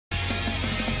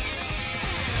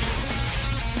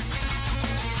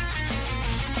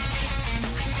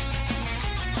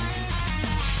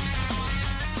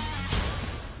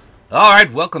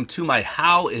Alright, welcome to my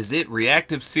How Is It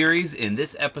Reactive series. In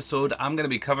this episode, I'm going to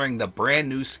be covering the brand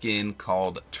new skin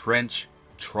called Trench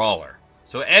Trawler.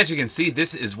 So as you can see,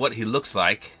 this is what he looks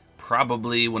like.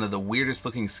 Probably one of the weirdest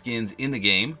looking skins in the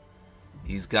game.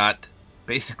 He's got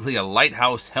basically a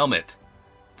lighthouse helmet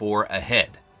for a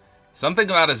head. Something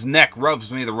about his neck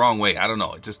rubs me the wrong way. I don't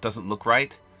know, it just doesn't look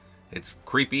right. It's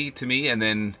creepy to me, and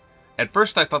then at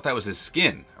first I thought that was his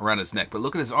skin around his neck, but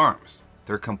look at his arms.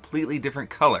 They're a completely different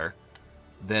color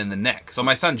than the neck. So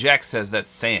my son Jack says that's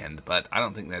sand, but I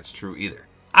don't think that's true either.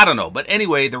 I don't know, but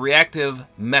anyway, the reactive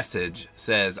message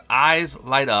says eyes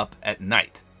light up at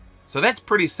night. So that's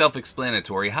pretty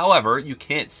self-explanatory. However, you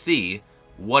can't see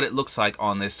what it looks like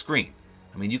on this screen.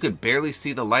 I mean, you can barely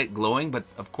see the light glowing, but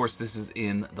of course this is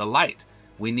in the light.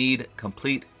 We need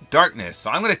complete darkness. So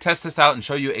I'm going to test this out and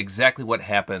show you exactly what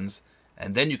happens,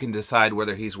 and then you can decide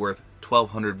whether he's worth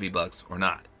 1,200 V-Bucks or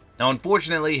not. Now,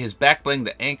 unfortunately, his back bling,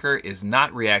 the anchor, is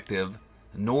not reactive,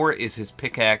 nor is his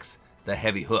pickaxe the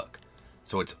heavy hook.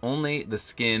 So it's only the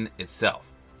skin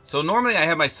itself. So normally I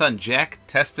have my son Jack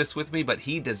test this with me, but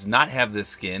he does not have this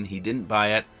skin. He didn't buy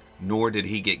it, nor did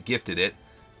he get gifted it.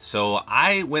 So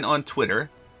I went on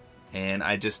Twitter, and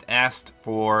I just asked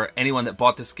for anyone that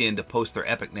bought the skin to post their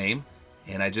epic name,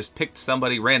 and I just picked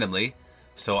somebody randomly.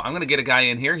 So I'm going to get a guy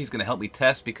in here. He's going to help me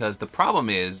test, because the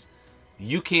problem is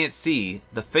you can't see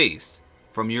the face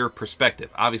from your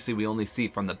perspective. Obviously, we only see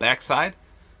from the backside.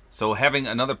 So having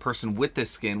another person with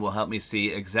this skin will help me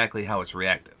see exactly how it's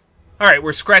reactive. Alright,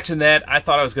 we're scratching that. I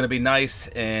thought I was going to be nice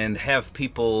and have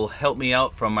people help me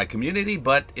out from my community,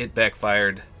 but it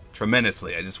backfired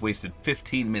tremendously. I just wasted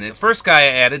 15 minutes. The first guy I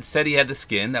added said he had the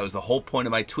skin. That was the whole point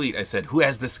of my tweet. I said, who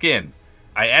has the skin?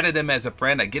 I added him as a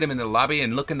friend. I get him in the lobby,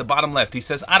 and look in the bottom left. He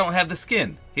says, I don't have the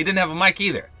skin. He didn't have a mic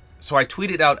either. So I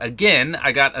tweeted out again.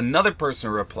 I got another person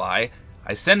to reply.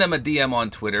 I send him a DM on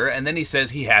Twitter, and then he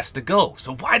says he has to go.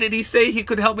 So why did he say he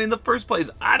could help me in the first place?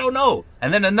 I don't know.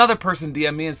 And then another person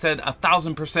DM'd me and said,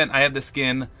 1,000% I have the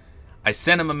skin. I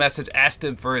sent him a message, asked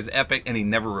him for his epic, and he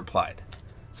never replied.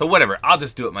 So whatever, I'll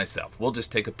just do it myself. We'll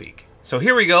just take a peek. So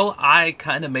here we go. I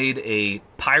kind of made a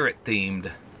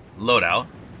pirate-themed loadout,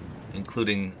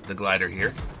 including the glider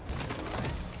here.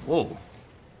 Whoa.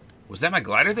 Was that my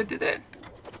glider that did that?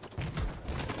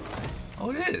 Oh,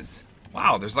 it is.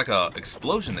 Wow, there's like a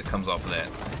explosion that comes off of that.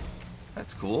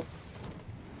 That's cool.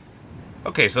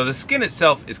 Okay, so the skin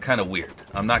itself is kind of weird.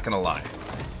 I'm not gonna lie.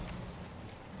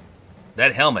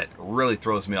 That helmet really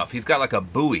throws me off. He's got like a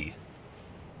buoy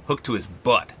hooked to his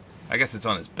butt. I guess it's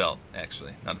on his belt,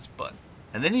 actually, not his butt.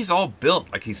 And then he's all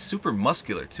built, like he's super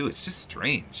muscular too. It's just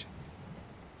strange.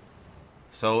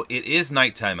 So it is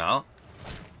nighttime out.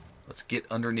 Let's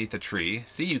get underneath a tree.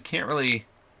 See, you can't really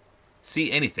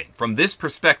see anything. From this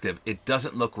perspective, it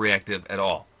doesn't look reactive at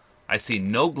all. I see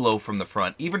no glow from the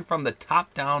front, even from the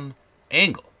top-down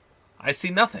angle. I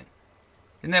see nothing.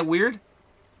 Isn't that weird?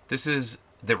 This is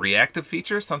the reactive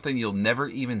feature, something you'll never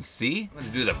even see. I'm going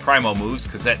to do the Primo moves,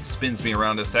 because that spins me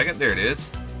around a second. There it is.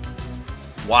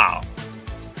 Wow.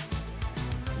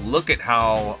 Look at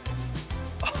how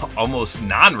almost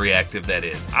non-reactive that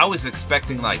is. I was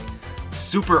expecting like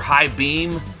super high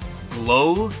beam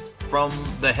glow from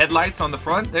the headlights on the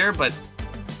front there, but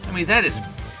I mean, that is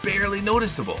barely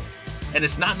noticeable. And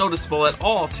it's not noticeable at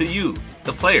all to you,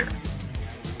 the player.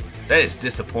 That is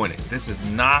disappointing. This is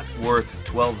not worth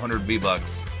 1,200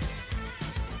 V-Bucks.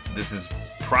 This is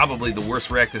probably the worst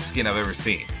reactive skin I've ever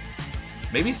seen.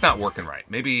 Maybe it's not working right.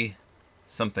 Maybe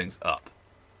something's up.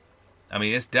 I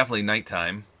mean, it's definitely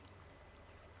nighttime.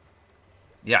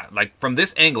 Yeah, like from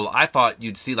this angle, I thought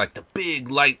you'd see like the big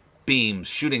light beams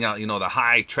shooting out, you know, the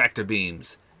high tractor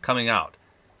beams coming out.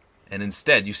 And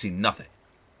instead, you see nothing.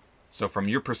 So from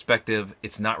your perspective,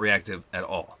 it's not reactive at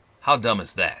all. How dumb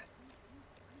is that?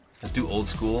 Let's do old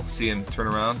school. See him turn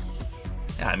around.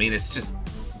 Yeah, I mean, it's just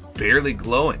barely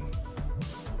glowing.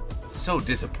 So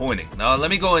disappointing. Now, let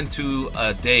me go into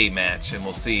a day match, and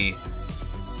we'll see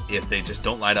if they just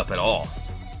don't light up at all.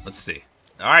 Let's see.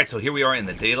 All right, so here we are in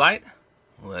the daylight.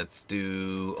 Let's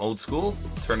do old school.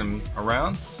 Turn him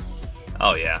around.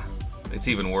 Oh yeah, it's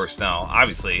even worse now.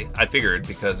 Obviously, I figured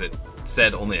because it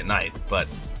said only at night, but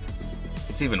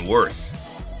it's even worse.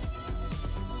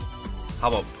 How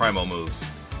about Primo moves?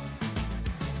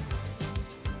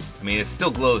 I mean, it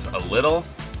still glows a little,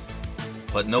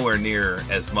 but nowhere near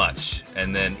as much.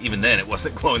 And then, even then, it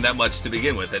wasn't glowing that much to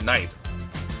begin with at night.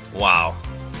 Wow.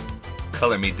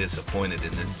 Color me disappointed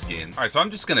in this skin. Alright, so I'm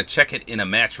just going to check it in a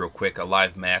match real quick, a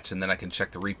live match, and then I can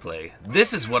check the replay.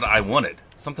 This is what I wanted.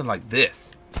 Something like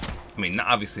this. I mean,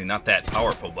 obviously not that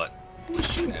powerful, but who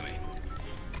was shooting at me?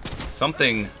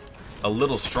 Something a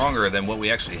little stronger than what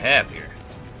we actually have here.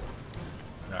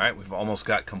 Alright, we've almost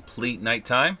got complete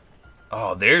nighttime.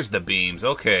 Oh, there's the beams.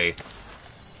 Okay.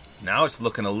 Now it's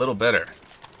looking a little better.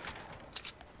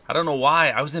 I don't know why.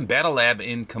 I was in Battle Lab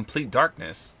in complete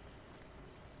darkness,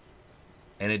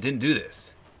 and it didn't do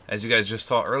this, as you guys just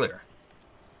saw earlier.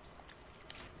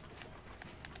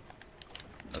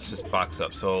 Let's just box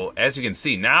up. So, as you can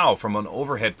see, now from an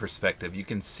overhead perspective, you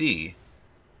can see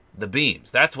the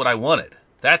beams. That's what I wanted.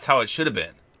 That's how it should have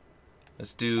been.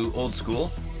 Let's do old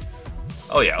school.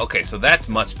 Oh yeah, okay, so that's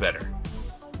much better.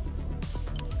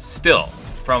 Still,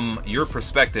 from your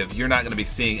perspective, you're not going to be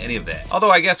seeing any of that.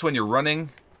 Although I guess when you're running,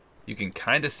 you can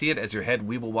kind of see it as your head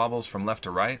weeble wobbles from left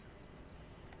to right.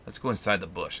 Let's go inside the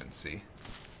bush and see.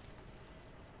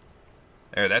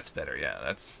 There, that's better. Yeah,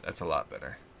 that's a lot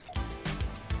better.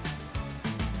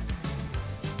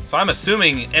 So I'm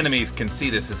assuming enemies can see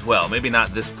this as well. Maybe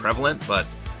not this prevalent, but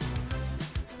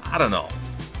I don't know.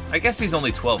 I guess he's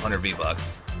only 1,200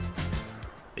 V-Bucks.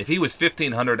 If he was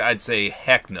 1,500, I'd say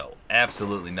heck no.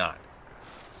 Absolutely not.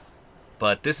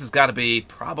 But this has got to be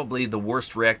probably the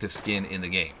worst reactive skin in the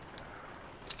game.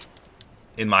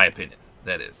 In my opinion,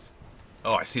 that is.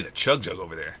 Oh, I see the Chug Jug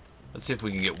over there. Let's see if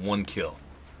we can get one kill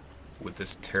with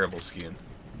this terrible skin.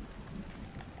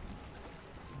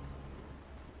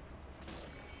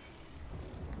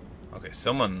 Okay,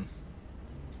 someone's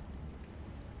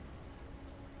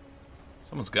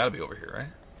got to be over here, right?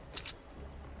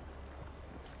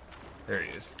 There he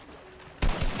is.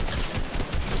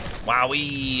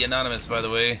 Wowee! Anonymous, by the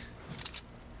way.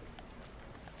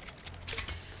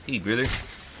 Hey, brother.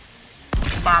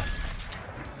 Bop!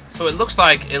 So it looks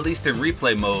like, at least in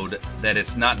replay mode, that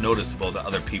it's not noticeable to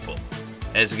other people.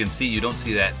 As you can see, you don't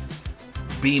see that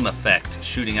beam effect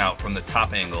shooting out from the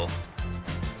top angle.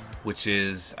 Which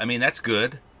is, I mean, that's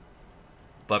good.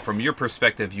 But from your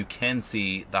perspective, you can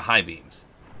see the high beams.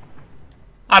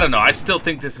 I don't know, I still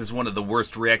think this is one of the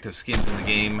worst reactive skins in the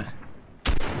game.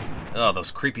 Oh,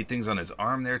 those creepy things on his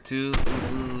arm there, too.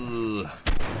 Ooh.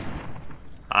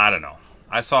 I don't know.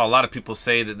 I saw a lot of people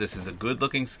say that this is a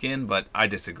good-looking skin, but I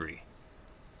disagree.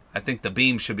 I think the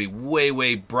beams should be way,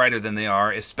 way brighter than they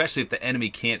are, especially if the enemy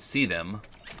can't see them,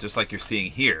 just like you're seeing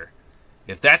here.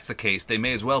 If that's the case, they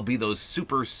may as well be those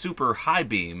super, super high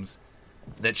beams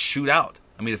that shoot out.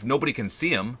 I mean, if nobody can see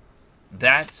them,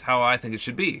 that's how I think it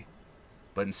should be.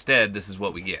 But instead, this is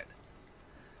what we get.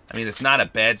 I mean, it's not a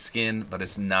bad skin, but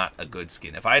it's not a good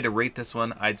skin. If I had to rate this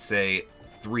one, I'd say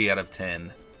 3 out of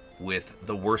 10 with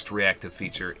the worst reactive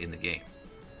feature in the game.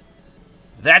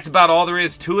 That's about all there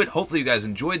is to it. Hopefully you guys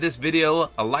enjoyed this video.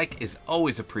 A like is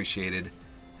always appreciated.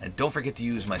 And don't forget to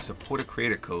use my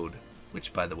Support-A-Creator Code,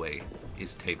 which, by the way,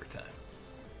 is Tabor time.